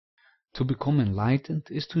To become enlightened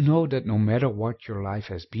is to know that no matter what your life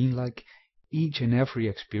has been like, each and every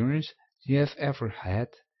experience you have ever had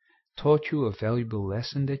taught you a valuable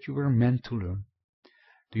lesson that you were meant to learn.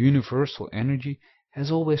 The universal energy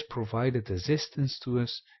has always provided assistance to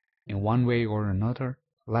us in one way or another.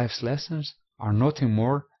 Life's lessons are nothing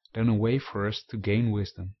more than a way for us to gain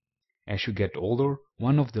wisdom. As you get older,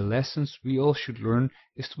 one of the lessons we all should learn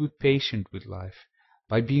is to be patient with life.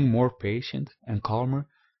 By being more patient and calmer,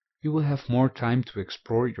 you will have more time to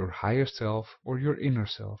explore your higher self or your inner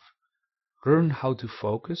self. Learn how to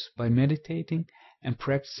focus by meditating and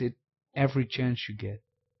practice it every chance you get.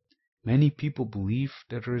 Many people believe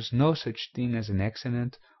that there is no such thing as an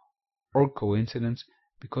accident or coincidence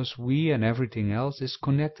because we and everything else is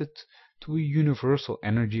connected to a universal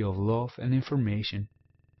energy of love and information.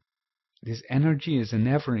 This energy is an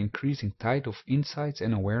ever-increasing tide of insights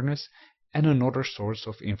and awareness and another source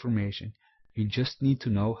of information. You just need to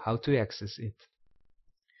know how to access it.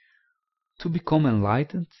 To become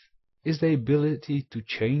enlightened is the ability to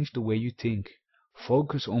change the way you think.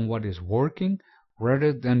 Focus on what is working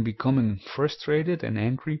rather than becoming frustrated and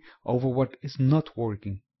angry over what is not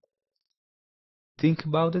working. Think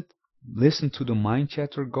about it, listen to the mind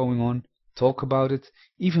chatter going on, talk about it,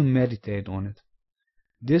 even meditate on it.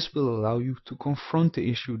 This will allow you to confront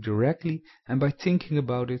the issue directly, and by thinking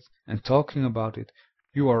about it and talking about it,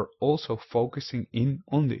 you are also focusing in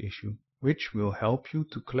on the issue, which will help you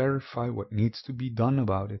to clarify what needs to be done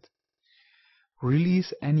about it.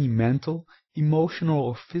 Release any mental, emotional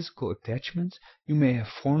or physical attachments you may have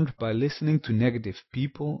formed by listening to negative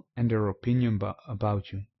people and their opinion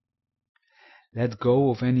about you. Let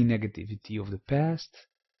go of any negativity of the past.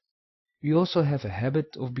 We also have a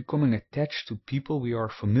habit of becoming attached to people we are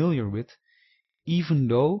familiar with, even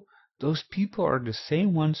though those people are the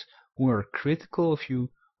same ones who are critical of you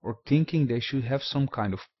or thinking they should have some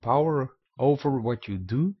kind of power over what you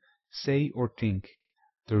do, say or think.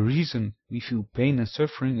 The reason we feel pain and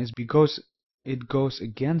suffering is because it goes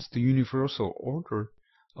against the universal order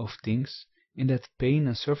of things, in that pain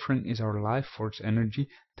and suffering is our life force energy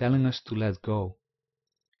telling us to let go.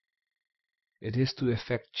 It is to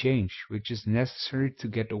effect change, which is necessary to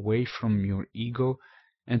get away from your ego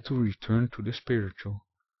and to return to the spiritual.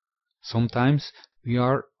 Sometimes we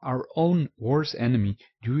are our own worst enemy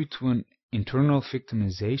due to an internal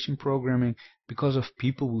victimization programming because of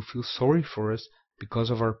people who feel sorry for us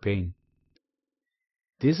because of our pain.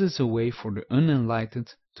 This is a way for the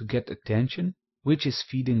unenlightened to get attention, which is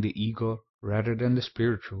feeding the ego rather than the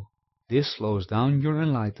spiritual. This slows down your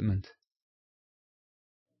enlightenment.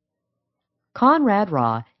 Conrad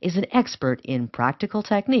Ra is an expert in practical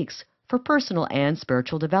techniques for personal and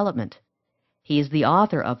spiritual development. He is the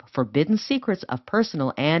author of Forbidden Secrets of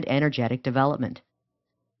Personal and Energetic Development.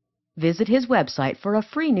 Visit his website for a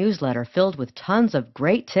free newsletter filled with tons of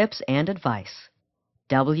great tips and advice.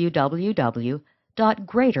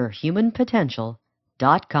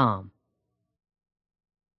 www.greaterhumanpotential.com